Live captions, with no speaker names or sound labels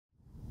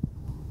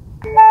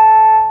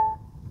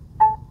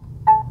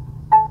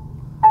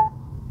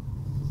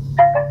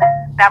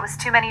That was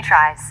too many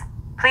tries.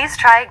 Please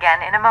try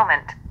again in a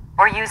moment,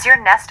 or use your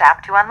Nest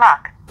app to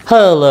unlock.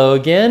 Hello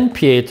again,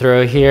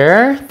 Pietro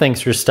here.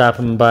 Thanks for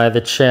stopping by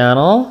the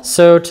channel.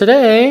 So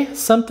today,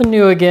 something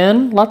new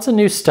again, lots of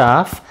new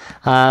stuff.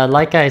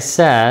 Like I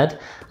said,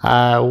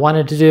 I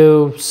wanted to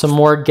do some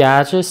more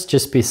gadgets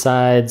just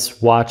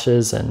besides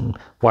watches and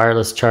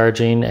wireless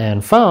charging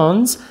and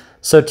phones.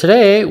 So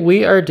today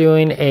we are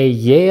doing a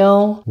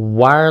Yale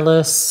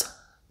wireless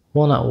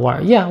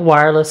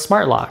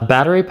smart lock,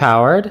 battery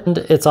powered, and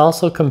it's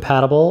also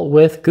compatible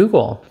with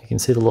Google. You can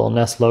see the little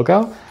Nest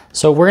logo.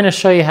 So we're going to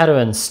show you how to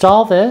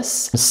install this,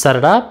 set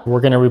it up. We're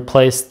going to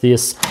replace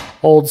this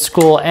old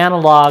school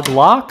analog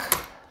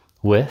lock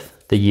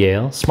with the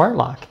Yale smart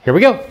lock. Here we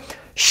go.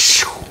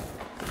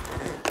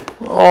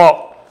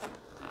 Oh.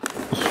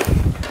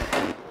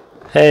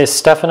 Hey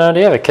Stefano, do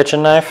you have a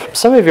kitchen knife?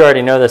 Some of you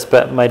already know this,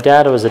 but my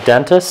dad was a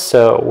dentist,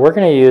 so we're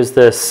going to use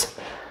this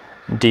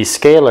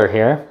descaler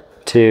here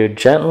to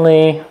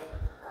gently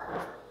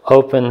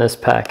open this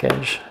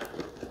package.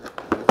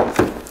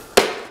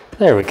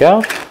 There we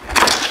go.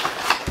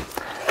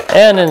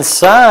 And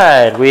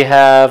inside we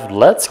have,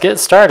 let's get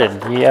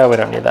started. Yeah, we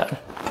don't need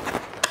that.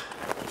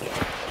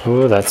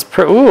 Ooh, that's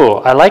ooh,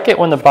 I like it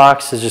when the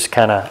box is just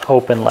kind of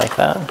open like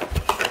that.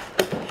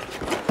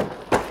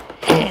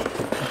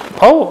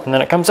 Oh, and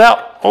then it comes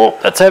out. Oh,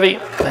 that's heavy.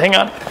 Hang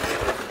on.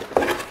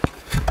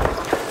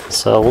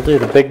 So we'll do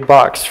the big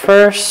box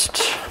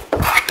first.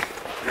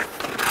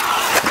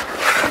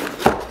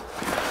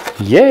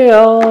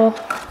 Yale.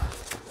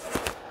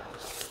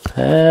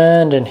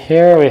 And in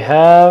here we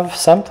have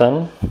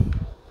something.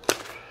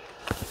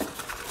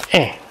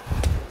 Yeah,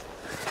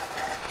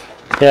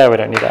 we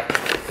don't need that.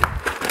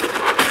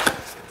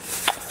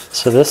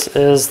 So this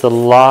is the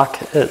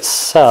lock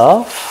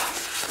itself.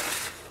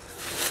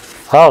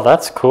 Oh,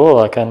 that's cool.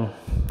 I can...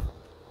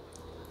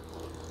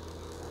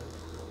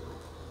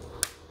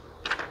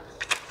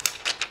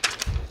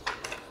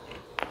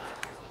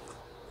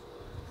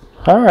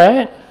 All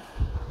right.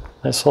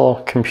 Nice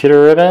little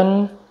computer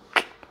ribbon.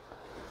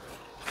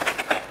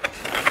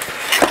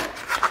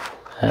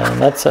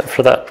 And that's it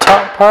for that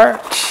top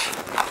part.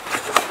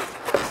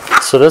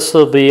 So this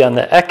will be on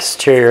the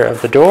exterior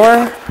of the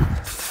door.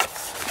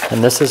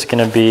 And this is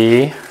going to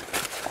be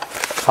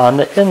on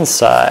the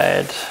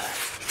inside.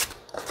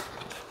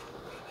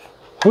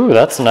 Ooh,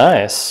 that's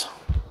nice.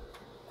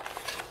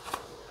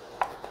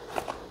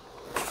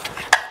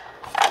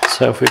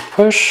 So if we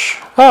push,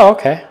 oh,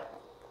 okay.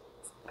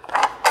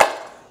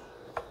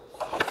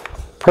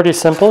 Pretty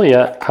simple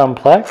yet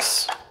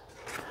complex.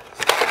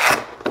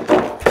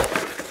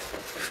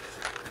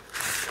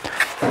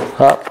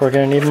 Oh, we're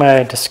going to need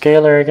my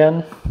descaler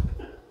again.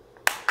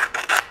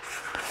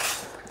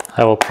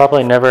 I will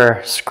probably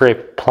never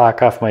scrape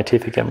plaque off my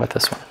teeth again with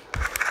this one.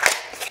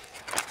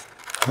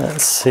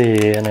 Let's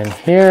see, and in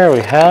here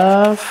we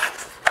have,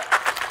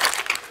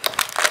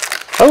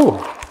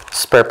 oh,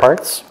 spare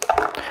parts.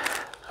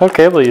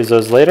 Okay, we'll use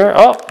those later.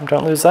 Oh,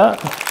 don't lose that.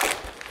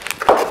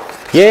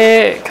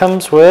 Yay, it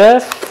comes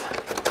with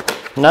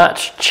not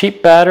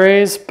cheap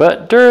batteries,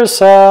 but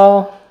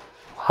Duracell.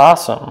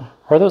 Awesome.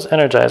 Or are those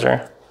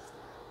Energizer?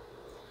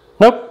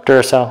 Nope,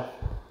 Duracell.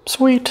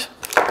 Sweet.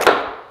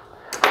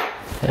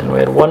 And we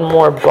had one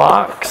more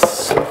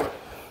box.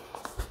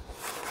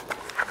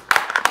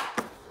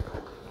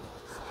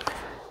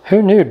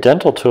 Who knew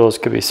dental tools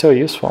could be so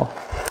useful?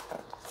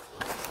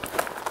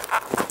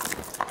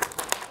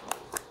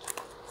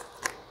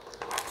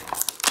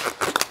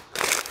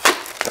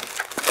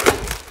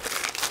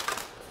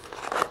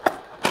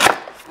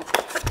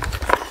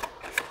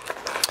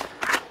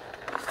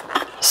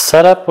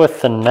 Set up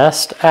with the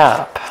Nest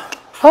app.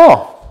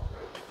 Oh,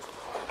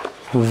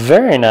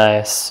 very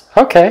nice.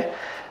 Okay,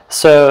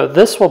 so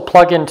this will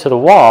plug into the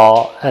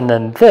wall, and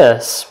then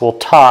this will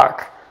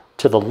talk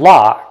to the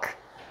lock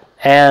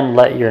and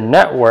let your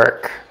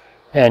network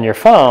and your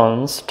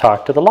phones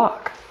talk to the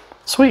lock.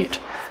 Sweet.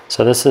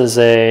 So this is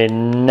a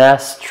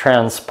Nest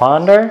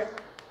transponder.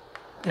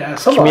 Yeah,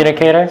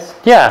 communicator.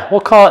 Yeah,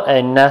 we'll call it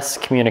a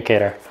Nest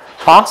communicator.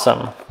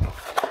 Awesome.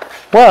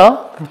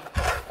 Well,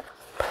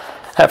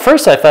 at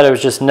first I thought it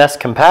was just Nest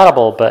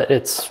compatible, but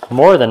it's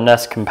more than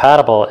Nest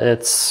compatible.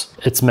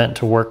 It's meant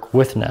to work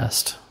with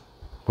Nest,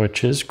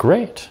 which is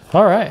great.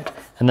 All right.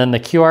 And then the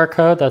QR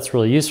code, that's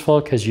really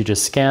useful because you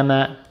just scan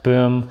that,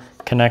 boom,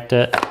 connect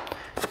it,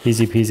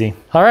 easy peasy.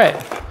 All right,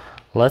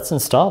 let's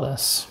install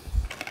this.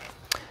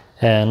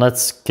 And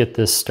let's get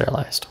this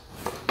sterilized.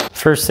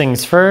 First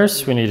things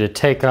first, we need to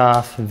take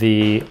off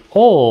the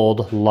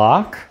old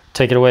lock.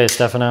 Take it away,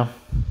 Stefano.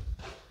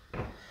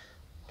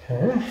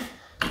 Okay.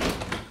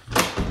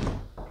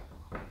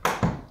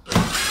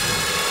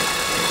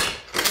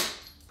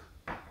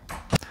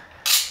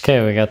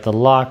 Okay, we got the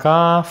lock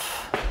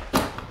off.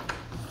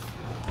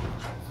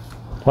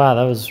 Wow,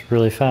 that was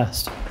really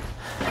fast.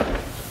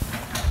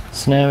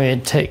 So now we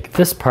take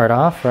this part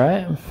off,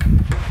 right?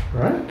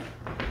 Right.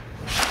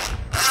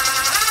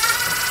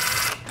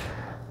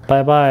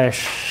 Bye-bye,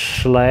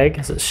 Schlag.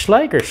 Is it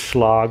Schlag or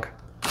Schlag?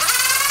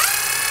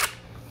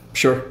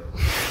 Sure.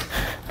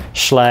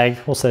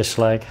 Schlag. We'll say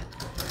schlag.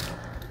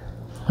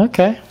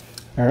 Okay.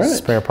 All right.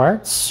 Spare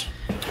parts.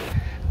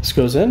 This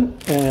goes in,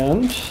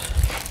 and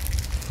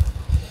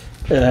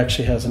it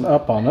actually has an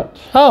up on it.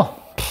 Oh,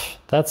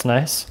 that's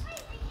nice.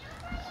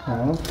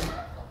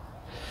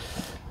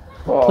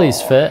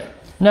 Please fit.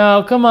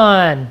 No, come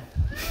on.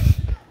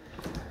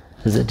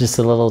 Is it just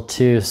a little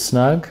too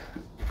snug?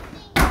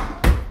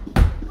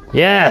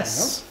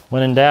 Yes.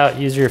 When in doubt,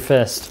 use your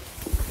fist.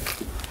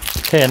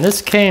 Okay, and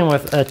this came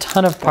with a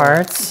ton of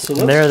parts. So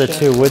And there are the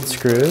 2 wood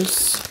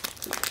screws.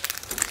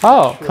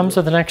 Oh, it comes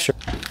with an extra.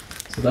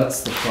 So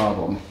that's the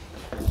problem.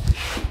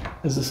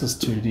 Is this is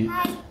too deep?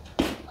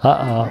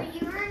 Uh-oh.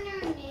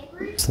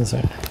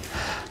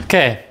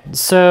 Okay,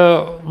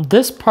 so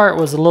this part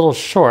was a little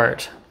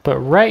short, but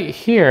right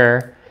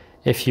here,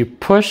 if you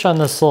push on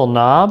this little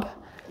knob,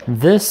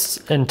 this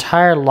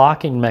entire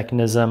locking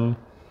mechanism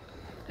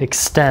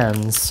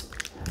extends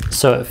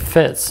so it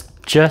fits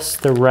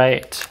just the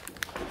right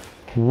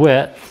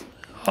width.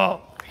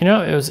 Oh, you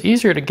know, it was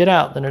easier to get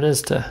out than it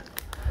is to...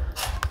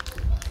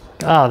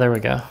 Oh, there we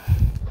go.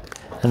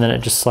 And then it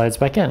just slides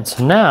back in.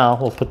 So now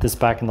we'll put this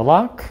back in the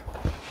lock.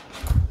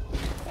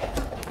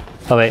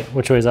 Oh wait,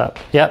 which way's up?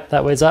 Yep,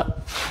 that way's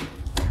up.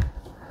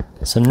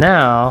 So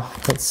now,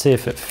 let's see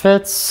if it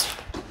fits.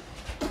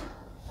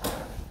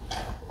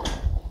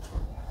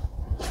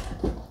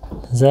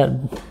 Is that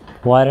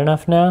wide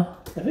enough now?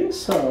 I think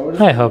so.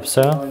 I hope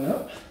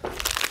so.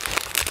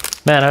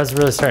 Man, I was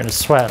really starting to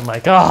sweat. I'm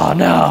like, oh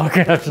no, we're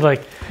gonna have to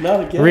like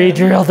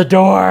re-drill the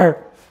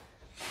door.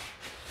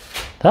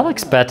 That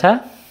looks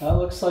better. That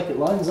looks like it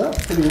lines up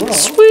pretty well.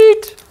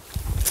 Sweet.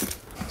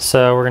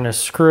 So we're gonna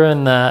screw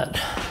in that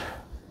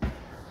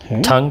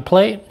tongue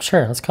plate.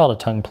 Sure, let's call it a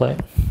tongue plate.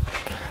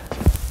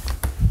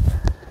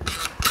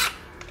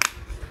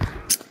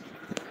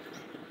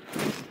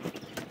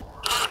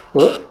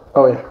 Whoop.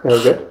 Oh yeah,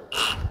 very good.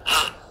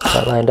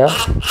 That lined up.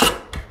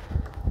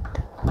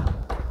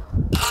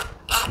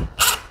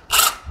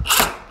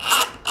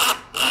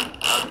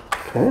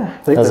 Okay, I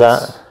think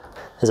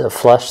Is it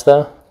flush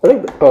though? I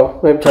think,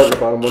 maybe tighten the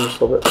bottom one just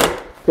a little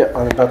bit. Yeah,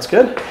 I think that's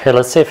good. Here,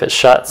 let's see if it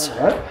shuts.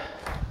 All right.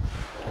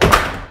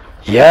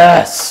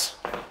 Yes!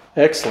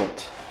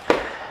 Excellent.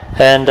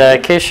 And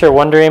in case you're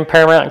wondering,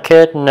 Paramount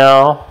Kid,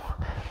 no.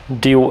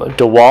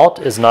 DeWalt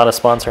is not a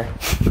sponsor.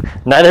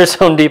 Neither is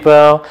Home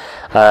Depot,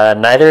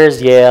 neither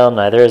is Yale,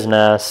 neither is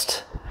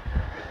Nest.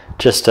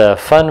 Just a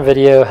fun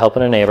video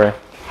helping a neighbor.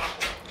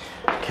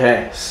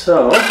 Okay,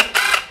 so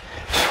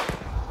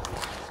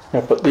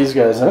I'll put these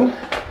guys in.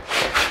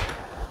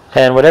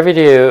 And whatever you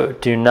do,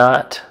 do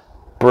not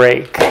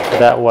break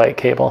that white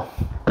cable.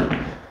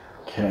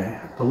 Okay,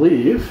 I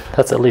believe.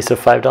 That's at least a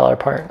 $5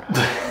 part.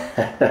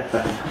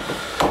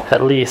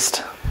 At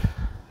least.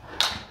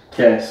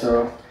 Okay,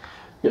 so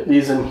get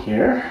these in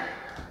here.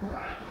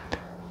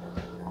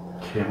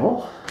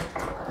 Cable.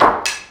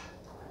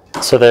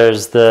 So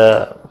there's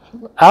the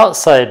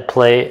outside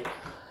plate,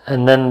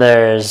 and then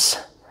there's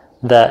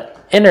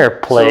that inner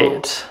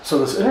plate. So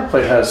this inner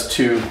plate has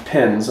 2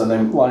 pins, and they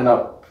line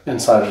up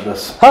inside of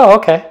this. Oh,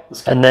 okay.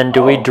 And then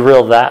do we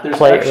drill that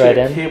plate right There's in?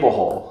 actually a cable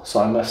hole,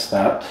 so I missed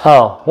that.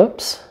 Oh,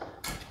 whoops.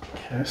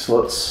 Okay,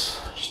 so let's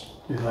just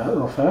do that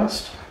real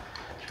fast.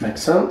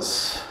 Makes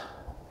sense.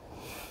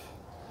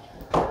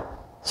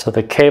 So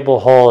the cable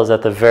hole is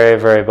at the very,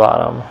 very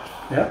bottom.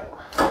 Yeah.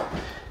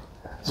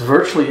 It's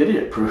virtually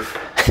idiot-proof.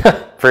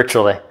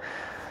 Virtually.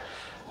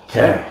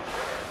 Okay.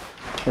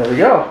 There we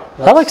go.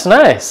 That looks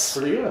nice.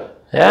 Pretty good.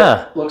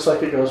 Yeah. Looks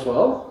like it goes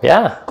well.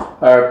 Yeah.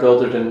 Our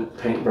builder didn't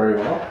paint very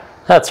well.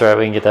 That's all right.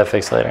 We can get that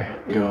fixed later.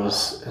 It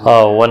goes.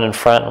 Oh, one in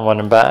front and one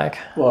in back.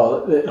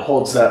 Well, it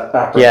holds that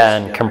apparatus Yeah,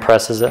 and together.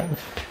 compresses it.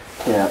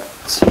 Yeah.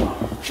 So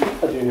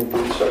I do need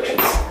the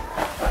instructions.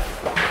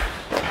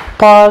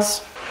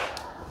 Pause.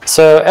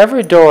 So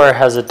every door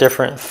has a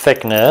different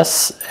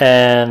thickness,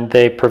 and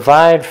they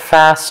provide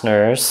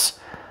fasteners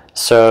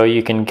so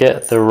you can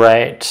get the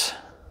right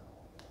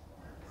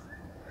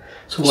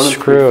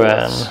screw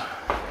in.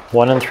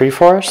 1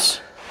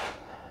 3/4.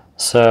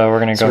 So we're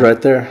gonna go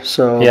right there.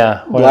 So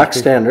yeah, black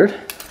standard.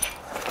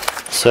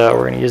 So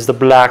we're gonna use the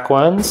black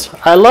ones.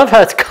 I love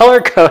how it's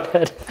color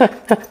coded.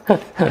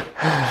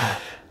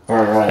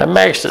 All right. It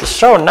makes it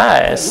so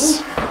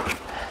nice.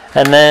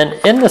 And then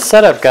in the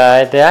setup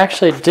guide, they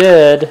actually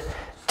did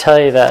tell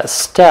you that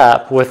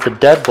step with the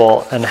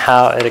deadbolt and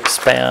how it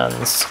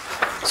expands.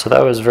 So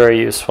that was very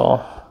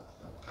useful.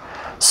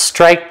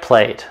 Strike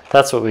plate.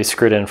 That's what we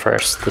screwed in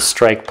first, the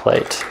strike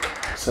plate.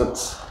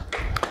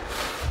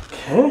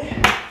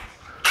 Okay.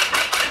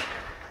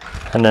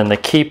 And then the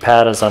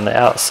keypad is on the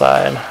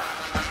outside.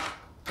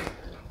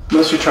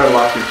 Unless you try to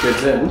lock your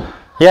kids in.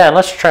 Yeah,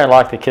 unless you're trying to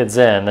lock the kids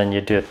in, then you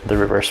do it the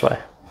reverse way.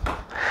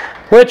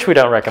 Which we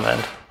don't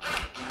recommend.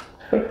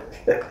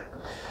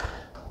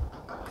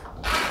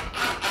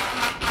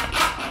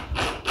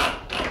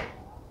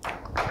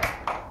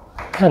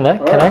 And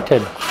that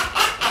connected.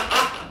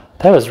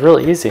 That was real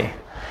easy.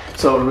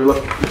 So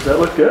does that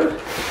look good?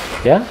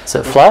 Yeah, is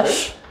it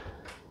flush?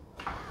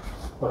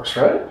 Looks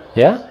right.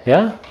 Yeah,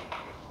 yeah.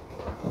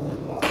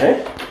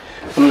 Okay.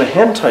 I'm going to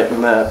hand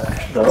tighten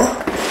that though.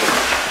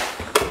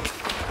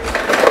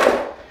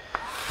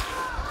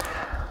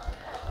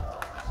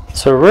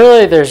 So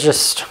really there's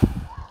just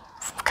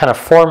kind of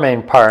four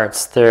main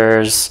parts.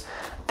 There's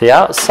the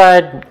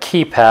outside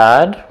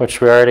keypad,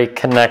 which we already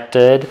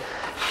connected,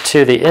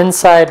 to the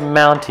inside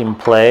mounting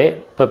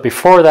plate. But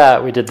before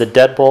that, we did the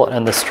deadbolt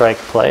and the strike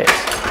plate.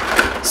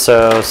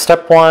 So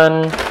step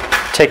one,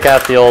 take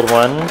out the old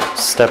one.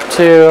 Step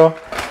two,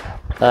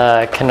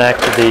 connect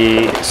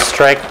the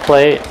strike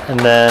plate and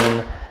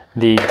then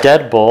the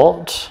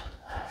deadbolt.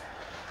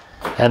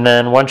 And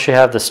then once you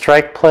have the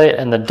strike plate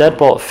and the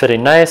deadbolt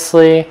fitting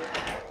nicely,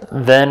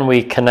 then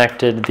we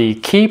connected the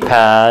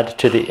keypad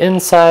to the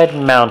inside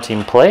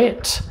mounting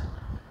plate.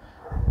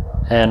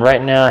 And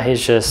right now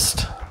he's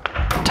just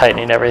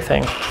tightening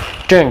everything.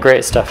 Doing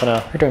great,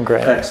 Stefano. You're doing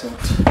great.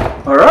 Excellent.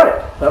 All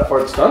right, that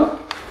part's done.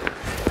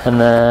 And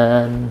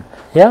then,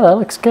 yeah, that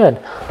looks good.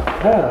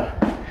 Yeah.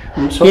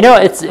 You know,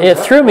 it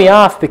threw me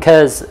off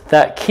because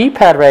that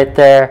keypad right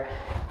there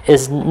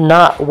is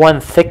not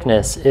one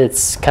thickness.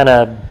 It's kind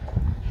of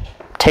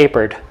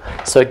tapered,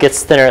 so it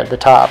gets thinner at the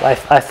top. I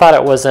thought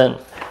it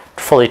wasn't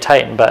fully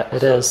tightened, but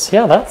it is.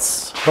 Yeah,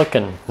 that's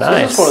looking nice.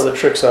 So this is one of the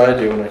tricks I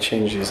do when I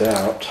change these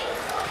out.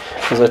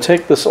 Is I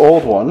take this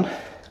old one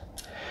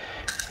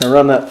and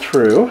run that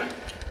through,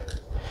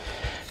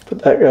 put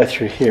that guy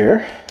through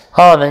here.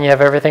 Oh, and then you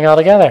have everything all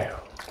together.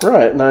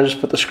 Right, and I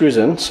just put the screws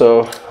in,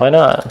 so why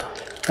not?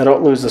 I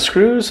don't lose the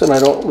screws and I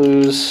don't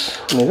lose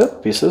any of the other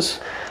pieces.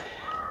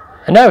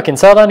 And now we can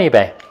sell it on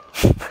eBay.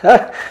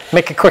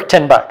 Make a quick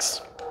 10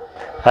 bucks.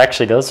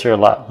 Actually, those are a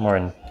lot more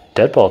in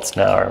deadbolts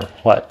now, or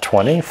what,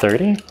 20,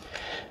 30?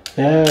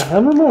 Yeah, I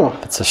don't know.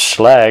 It's a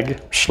schlag.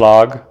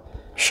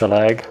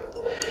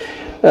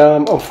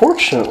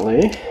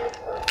 Unfortunately,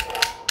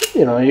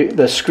 you know,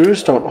 the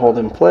screws don't hold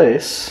in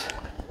place.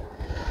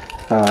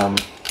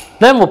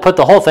 Then we'll put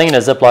the whole thing in a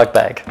Ziploc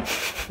bag.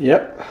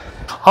 Yep.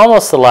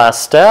 Almost the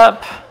last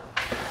step.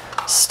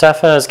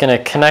 Stefano's going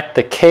to connect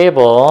the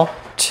cable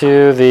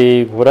to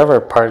the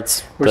whatever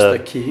parts. Where's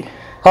the key?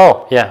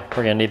 Oh, yeah,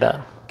 we're going to need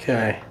that.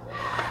 Okay.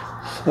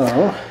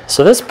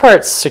 So this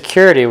part's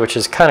security, which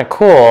is kind of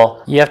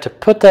cool. You have to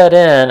put that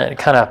in, it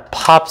kind of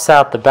pops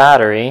out the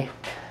battery.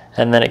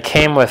 And then it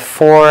came with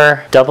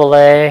 4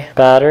 AA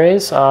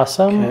batteries.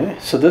 Awesome. Okay,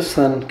 so this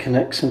then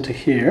connects into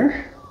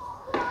here.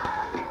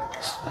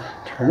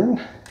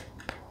 Turn.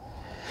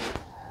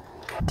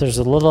 There's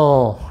a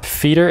little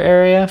feeder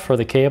area for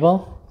the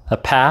cable. A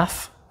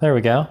path. There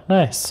we go.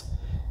 Nice.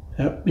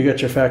 Yep, you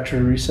got your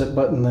factory reset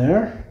button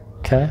there.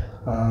 Okay.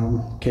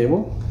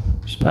 Cable.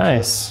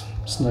 Nice.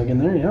 Snug in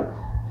there, yep.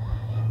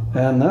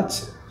 And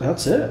that's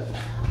it.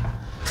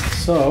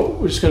 So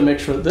we're just going to make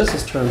sure that this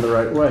is turned the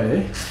right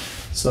way.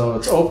 So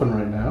it's open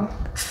right now.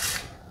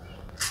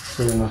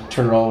 So we're going to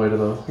turn it all the way to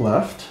the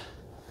left.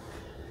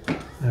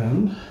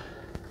 And,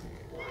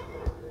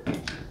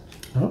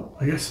 oh,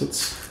 I guess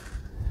it's,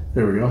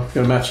 there we go.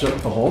 Going to match it up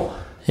with the hole.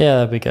 Yeah,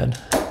 that'd be good.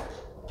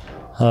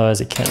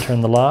 Otherwise it can't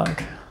turn the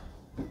lock.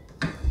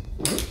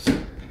 Oops.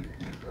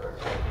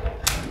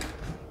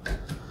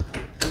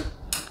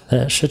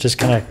 And it should just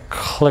kind of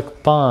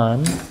click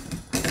on.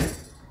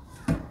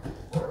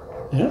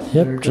 Yeah.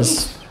 Yep,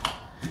 just.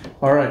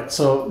 All right,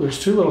 so there's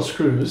 2 little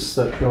screws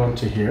that go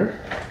into here.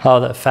 Oh,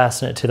 that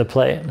fasten it to the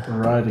plate.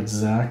 Right,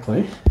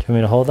 exactly. Do you want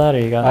me to hold that, or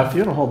you got it? If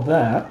you want to hold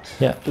that,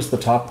 yeah, just the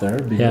top there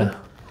would be yeah.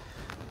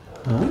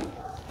 good.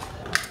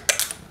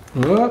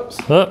 Whoops.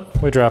 Oh,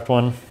 we dropped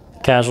one.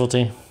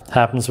 Casualty.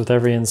 Happens with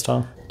every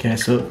install. Okay,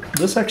 so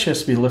this actually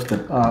has to be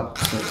lifted up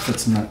so it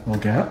fits in that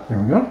little gap. There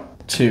we go.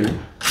 2.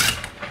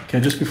 Okay,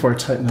 just before I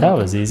tighten it that up,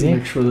 was easy.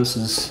 Make sure this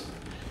is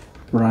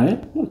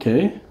right.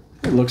 Okay,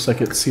 it looks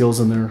like it seals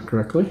in there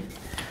correctly.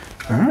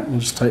 All right, we'll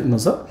just tighten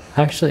those up.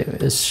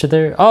 Actually, should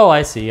there? Oh,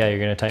 I see. Yeah, you're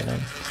gonna tighten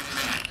it,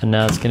 and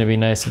now it's gonna be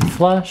nice and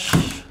flush.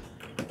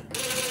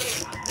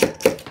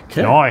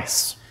 Okay.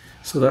 Nice.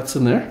 So that's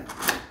in there,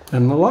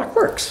 and the lock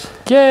works.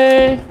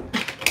 Yay!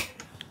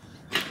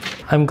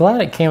 I'm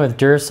glad it came with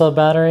Duracell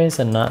batteries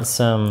and not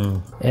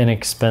some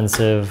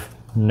inexpensive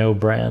no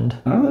brand.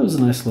 Oh, that was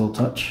a nice little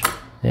touch.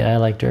 Yeah, I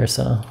like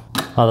Duracell.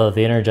 Although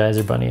the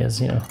Energizer Bunny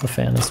is, you know, a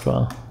fan as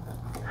well.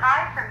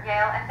 Hi from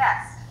Yale and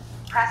Nest.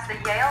 Press the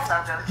Yale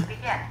logo to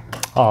begin.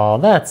 Oh,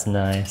 that's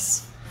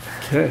nice.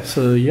 Okay,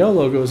 so the Yale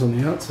logo is on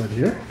the outside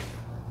here.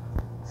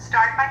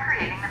 Start by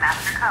creating the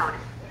master code.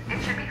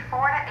 It should be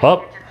 4 to 8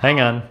 Oh, digits. hang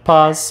on.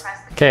 Pause.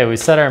 Okay, we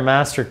set our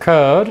master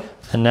code,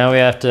 and now we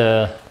have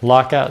to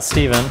lock out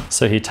Steven.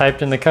 So he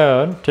typed in the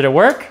code. Did it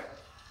work?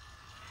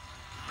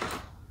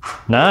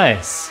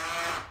 Nice.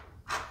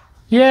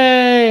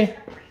 Yay!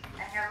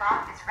 And your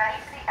lock is ready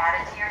to be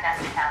added to your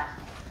Nest account.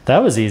 That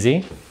was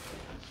easy.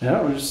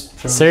 Yeah, we're just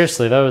trying.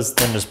 Seriously, that was,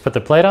 then just put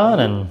the plate on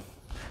and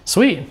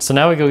sweet. So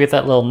now we go get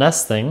that little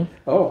Nest thing.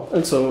 Oh,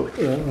 and so if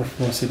you want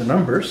to see the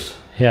numbers.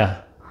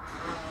 Yeah.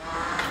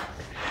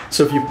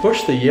 So if you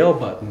push the Yale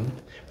button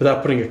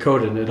without putting a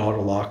code in, it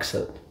auto locks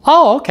it.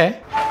 Oh, okay.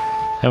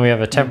 And we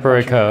have a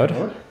temporary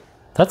code.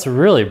 That's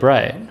really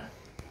bright.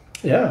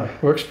 Yeah,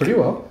 works pretty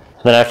well.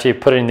 And then after you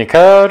put in the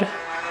code,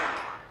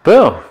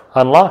 boom,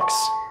 unlocks.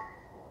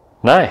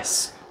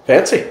 Nice.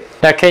 Fancy.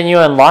 Now, can you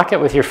unlock it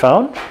with your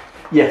phone?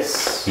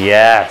 Yes.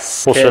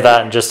 Yes. We'll show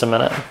that in just a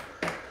minute.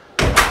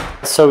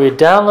 So we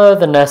download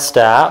the Nest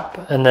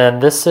app, and then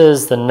this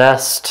is the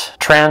Nest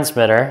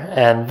transmitter,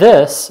 and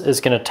this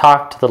is going to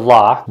talk to the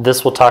lock.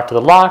 This will talk to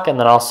the lock, and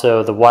then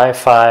also the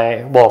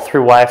Wi-Fi, well,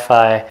 through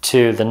Wi-Fi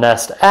to the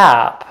Nest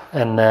app,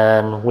 and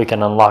then we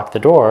can unlock the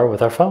door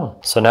with our phone.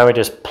 So now we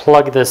just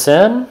plug this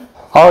in.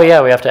 Oh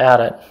yeah, we have to add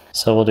it.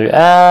 So we'll do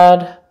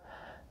add,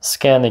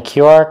 scan the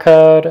QR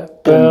code,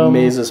 boom. It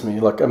amazes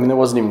me. Look, I mean, it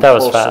wasn't even That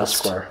was close to the fast.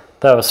 square.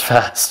 That was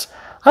fast.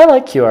 I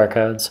like QR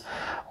codes.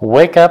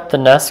 Wake up the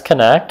Nest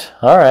Connect.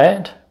 All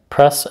right.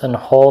 Press and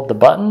hold the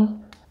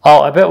button.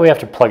 Oh, I bet we have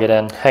to plug it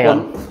in. Hang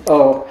on.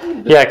 Oh.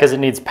 Yeah, because it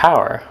needs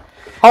power.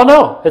 Oh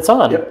no, it's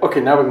on. Yep. Okay,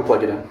 now we can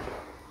plug it in.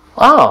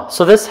 Oh,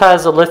 so this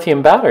has a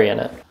lithium battery in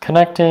it.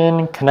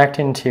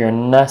 Connecting to your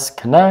Nest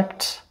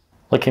Connect.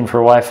 Looking for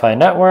Wi-Fi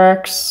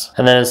networks.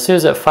 And then as soon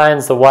as it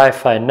finds the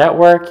Wi-Fi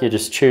network, you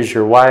just choose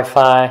your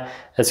Wi-Fi.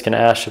 It's going to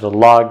ask you to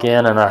log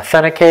in and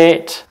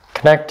authenticate.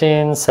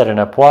 Connecting, setting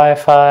up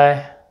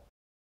Wi-Fi.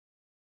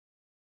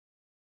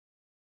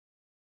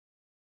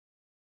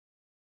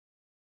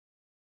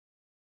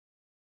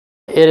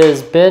 It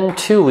has been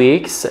 2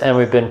 weeks and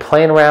we've been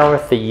playing around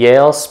with the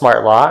Yale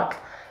smart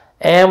lock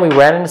and we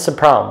ran into some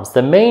problems.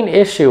 The main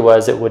issue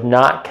was it would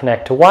not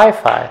connect to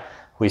Wi-Fi.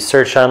 We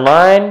searched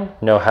online,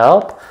 no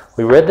help.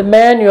 We read the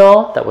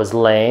manual, that was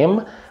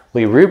lame.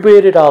 We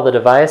rebooted all the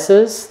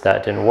devices,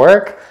 that didn't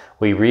work.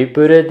 We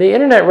rebooted the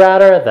internet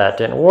router, that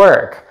didn't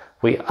work.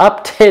 We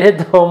updated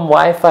the home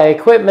Wi-Fi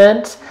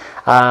equipment.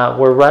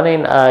 We're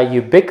running a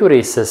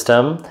Ubiquiti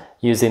system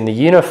using the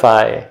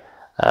Unify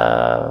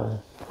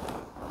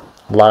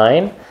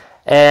line,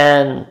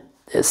 and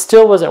it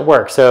still wasn't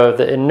work. So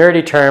in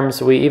nerdy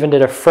terms, we even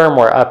did a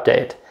firmware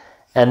update.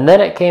 And then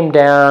it came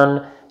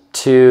down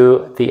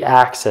to the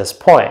access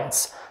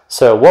points.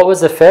 So what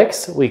was the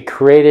fix? We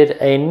created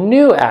a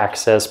new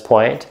access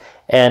point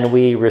and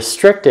we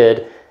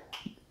restricted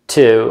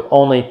to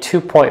only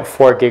 2.4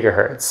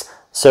 gigahertz.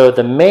 So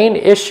the main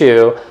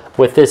issue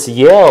with this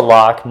Yale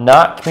lock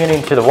not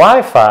communicating to the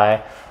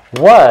Wi-Fi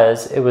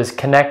was it was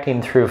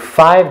connecting through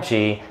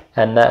 5G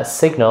and that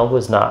signal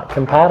was not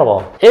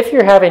compatible. If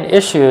you're having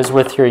issues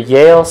with your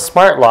Yale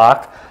smart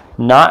lock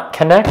not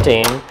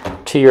connecting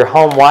to your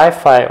home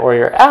Wi-Fi or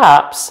your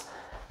apps,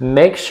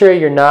 make sure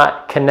you're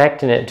not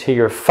connecting it to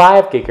your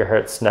 5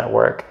 gigahertz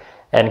network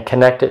and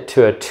connect it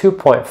to a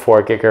 2.4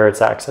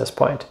 gigahertz access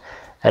point.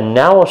 And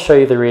now we'll show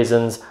you the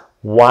reasons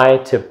why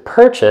to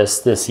purchase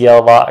this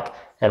Yale lock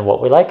and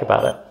what we like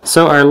about it.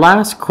 So our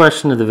last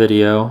question of the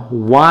video,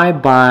 why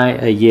buy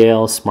a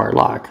Yale smart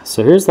lock?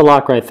 So here's the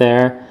lock right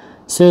there.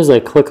 As soon as I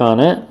click on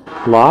it,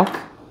 lock,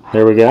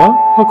 there we go.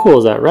 How cool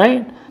is that,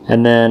 right?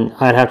 And then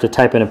I'd have to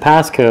type in a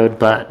passcode,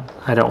 but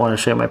I don't want to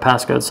show you my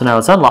passcode, so now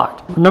it's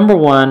unlocked. Number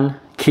one,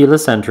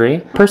 keyless entry.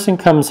 Person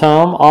comes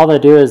home, all they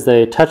do is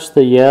they touch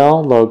the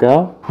Yale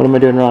logo. What am I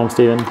doing wrong,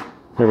 Steven?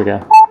 There we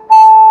go.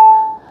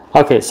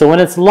 Okay, so when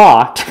it's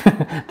locked,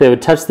 they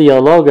would touch the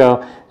Yale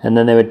logo and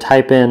then they would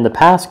type in the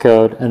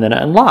passcode and then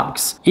it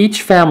unlocks.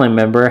 Each family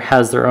member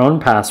has their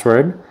own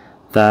password.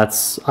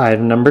 That's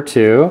item number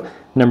 2.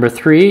 Number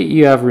 3,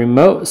 you have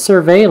remote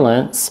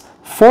surveillance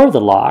for the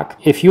lock.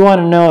 If you want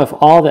to know if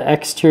all the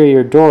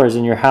exterior doors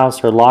in your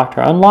house are locked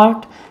or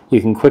unlocked,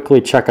 you can quickly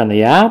check on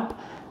the app.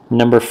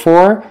 Number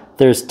 4,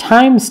 there's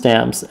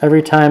timestamps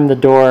every time the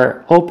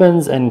door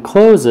opens and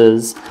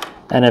closes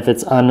and if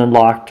it's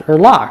unlocked or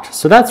locked.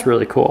 So that's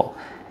really cool.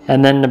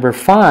 And then number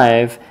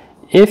 5,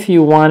 if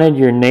you wanted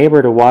your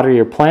neighbor to water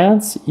your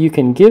plants, you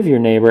can give your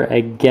neighbor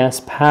a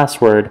guest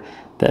password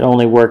that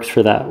only works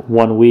for that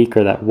 1 week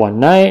or that one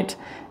night.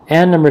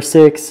 And number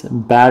 6,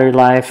 battery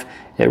life.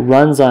 It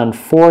runs on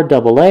 4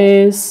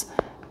 AA's,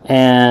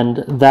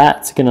 and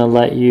that's gonna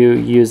let you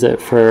use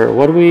it for,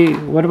 what do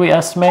we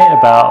estimate?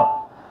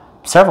 About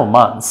several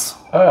months.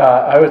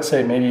 I would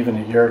say maybe even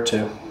a year or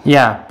 2.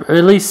 Yeah,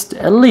 at least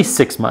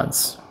 6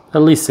 months.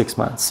 At least 6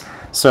 months.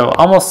 So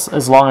almost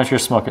as long as your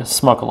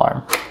smoke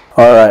alarm.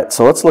 All right,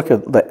 so let's look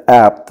at the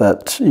app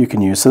that you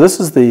can use. So this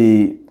is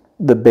the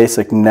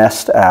basic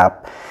Nest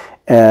app,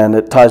 and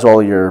it ties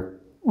all your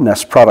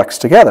Nest products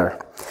together.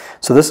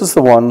 So this is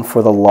the one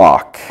for the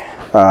lock.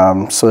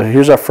 So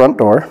here's our front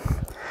door.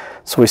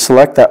 So we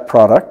select that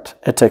product.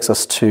 It takes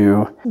us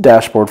to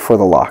dashboard for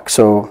the lock.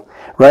 So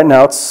right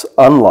now it's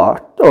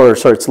unlocked, or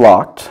sorry, it's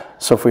locked.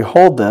 So if we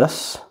hold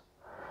this,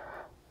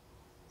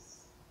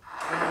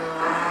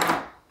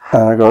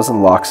 it goes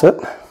and locks it.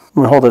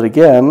 We hold it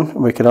again,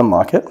 we can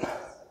unlock it.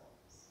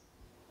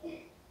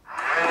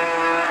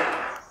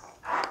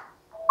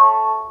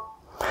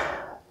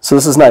 So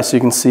this is nice. So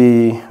you can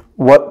see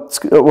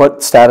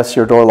what status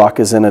your door lock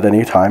is in at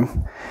any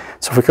time.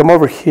 So if we come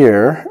over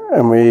here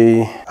and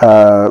we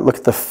look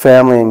at the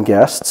family and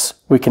guests,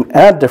 we can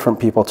add different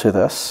people to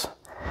this,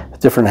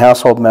 different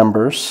household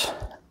members.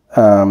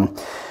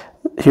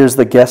 Here's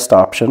the guest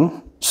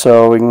option.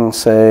 So we can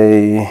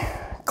say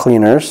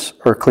cleaners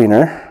or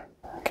cleaner.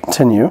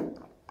 continue.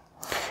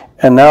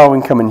 And now we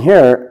can come in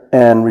here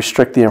and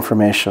restrict the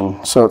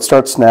information. So it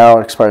starts now,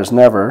 it expires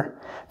never.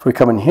 If we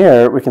come in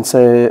here, we can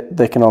say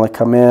they can only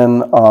come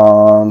in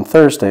on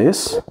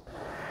Thursdays.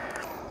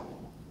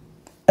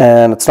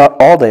 And it's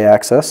not all day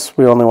access.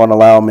 We only want to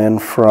allow them in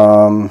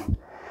from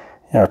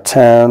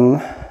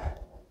 10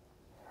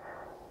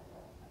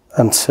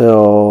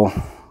 until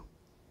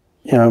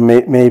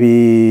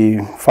maybe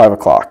 5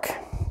 o'clock.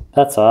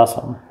 That's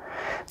awesome.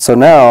 So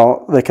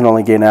now they can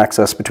only gain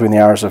access between the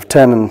hours of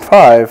 10 and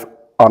 5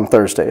 on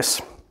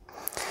Thursdays.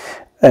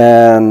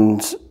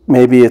 And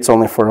maybe it's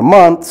only for a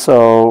month,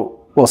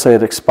 so we'll say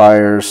it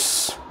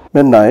expires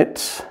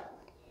midnight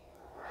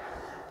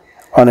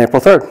on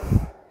April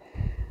 3rd.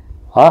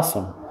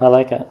 Awesome. I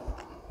like it.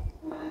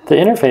 The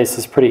interface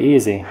is pretty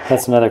easy.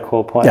 That's another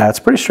cool point. Yeah, it's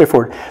pretty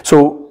straightforward.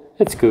 So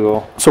it's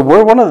Google. So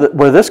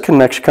where this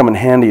can actually come in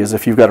handy is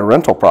if you've got a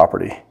rental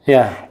property.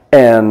 Yeah.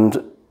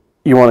 And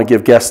you want to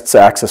give guests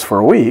access for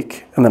a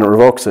week, and then it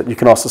revokes it. You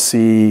can also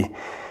see, you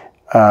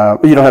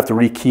don't have to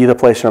rekey the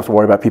place. You don't have to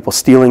worry about people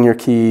stealing your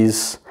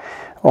keys,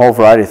 a whole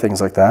variety of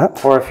things like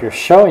that. Or if you're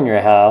showing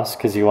your house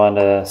because you want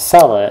to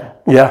sell it.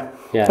 Yeah,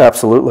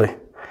 absolutely.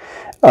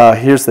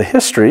 Here's the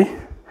history.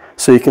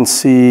 So you can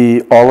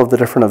see all of the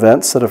different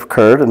events that have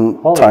occurred and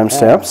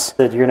timestamps.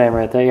 Said your name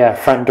right there. Yeah,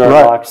 front door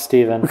locked,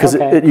 Stephen. Because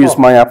it used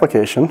my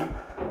application.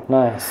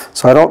 Nice.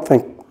 So I don't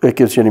think it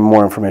gives you any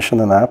more information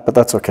than that, but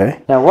that's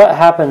okay. Now, what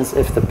happens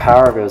if the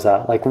power goes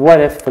out? Like, what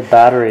if the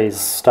batteries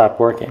stop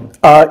working?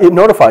 It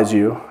notifies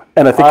you,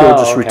 and I think it'll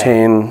just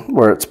retain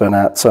where it's been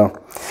at.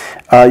 So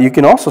you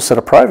can also set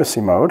a privacy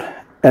mode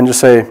and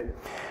just say,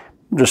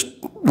 just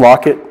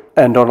lock it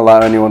and don't allow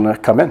anyone to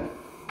come in.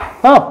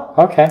 Oh,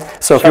 okay.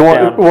 So if you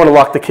want to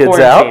lock the kids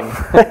out.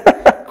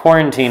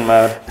 Quarantine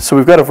mode. So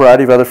we've got a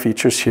variety of other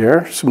features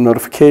here, some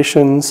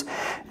notifications.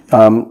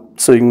 So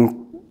you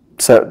can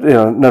set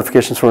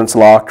notifications for when it's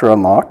locked or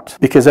unlocked,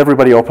 because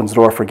everybody opens the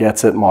door,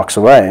 forgets it, and walks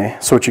away.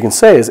 So what you can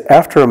say is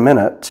after a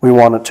minute, we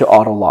want it to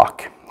auto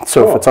lock.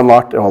 So if it's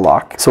unlocked, it will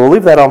lock. So we'll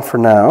leave that on for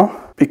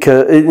now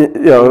because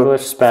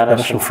English,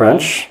 Spanish, and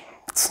French.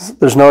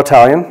 There's no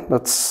Italian.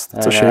 That's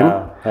a shame.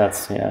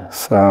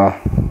 So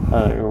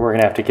we're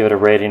gonna have to give it a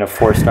rating of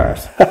 4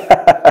 stars.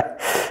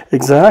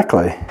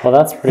 Exactly. Well,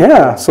 that's pretty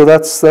cool. So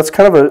that's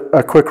kind of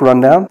a quick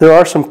rundown. There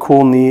are some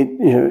cool, neat.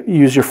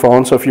 Use your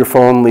phone. So if your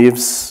phone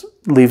leaves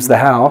the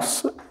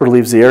house or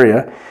leaves the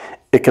area,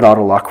 it can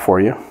auto lock for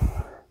you.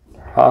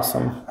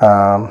 Awesome.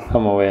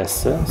 HomeAway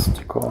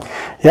assist. Cool.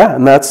 Yeah,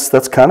 and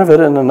that's kind of it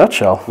in a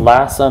nutshell.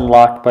 Last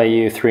unlocked by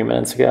you 3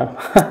 minutes ago.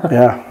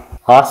 Yeah.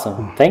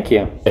 Awesome. Thank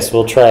you. Okay, so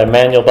we'll try a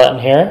manual button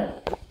here.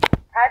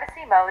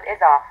 Privacy mode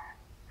is off.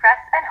 Press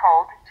and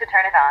hold to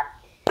turn it on.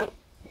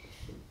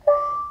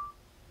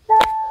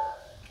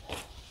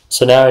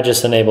 So now I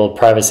just enabled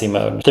privacy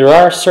mode. There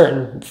are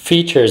certain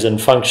features and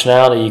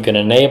functionality you can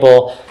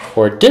enable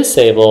or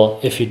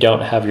disable if you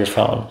don't have your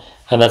phone.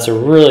 And that's a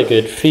really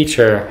good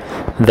feature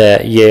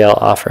that Yale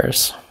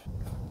offers.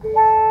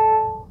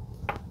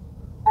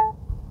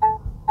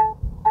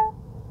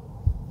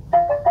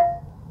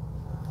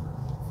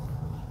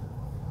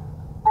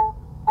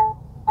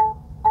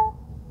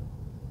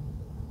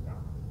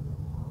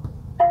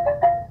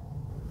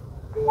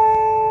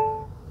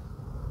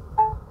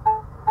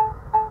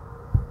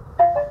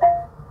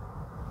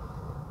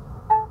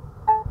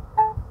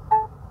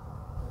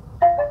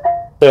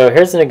 So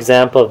here's an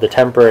example of the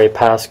temporary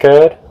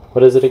passcode.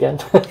 What is it again?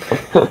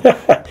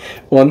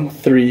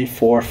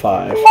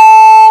 1345.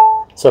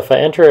 So if I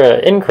enter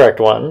an incorrect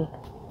one,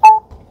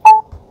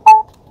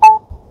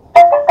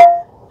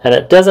 and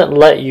it doesn't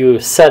let you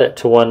set it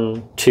to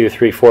 1, 2,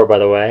 3, 4, by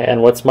the way.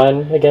 And what's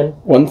mine again?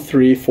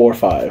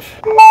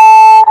 1345.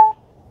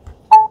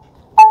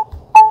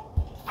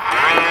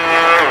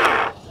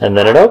 And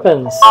then it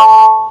opens.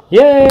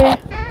 Yay!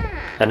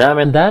 And now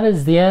that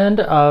is the end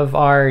of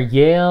our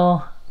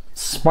Yale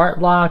Smart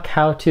Lock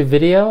how-to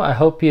video. I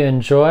hope you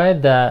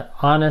enjoyed that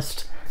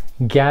honest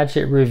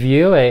gadget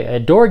review, a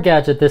door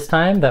gadget this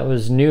time that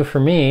was new for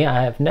me.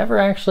 I have never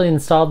actually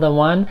installed the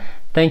one.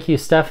 Thank you,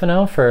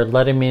 Stefano, for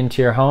letting me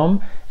into your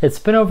home. It's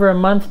been over a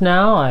month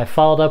now. I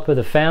followed up with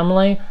the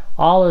family.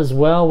 All is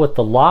well with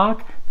the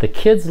lock. The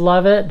kids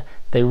love it.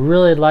 They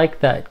really like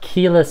that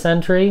keyless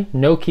entry,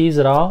 no keys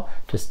at all.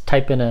 Just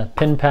type in a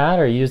PIN pad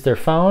or use their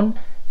phone.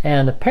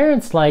 And the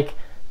parents like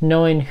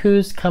knowing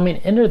who's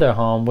coming into their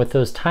home with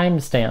those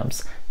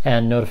timestamps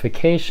and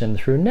notification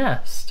through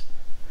Nest.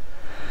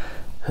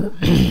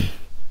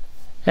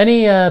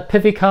 Any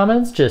pithy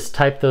comments, just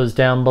type those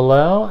down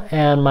below.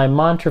 And my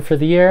mantra for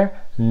the year,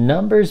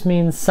 numbers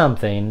mean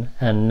something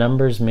and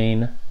numbers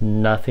mean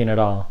nothing at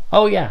all.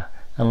 Oh yeah,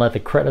 and let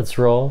the credits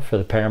roll for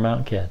the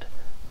Paramount Kid.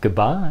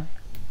 Goodbye.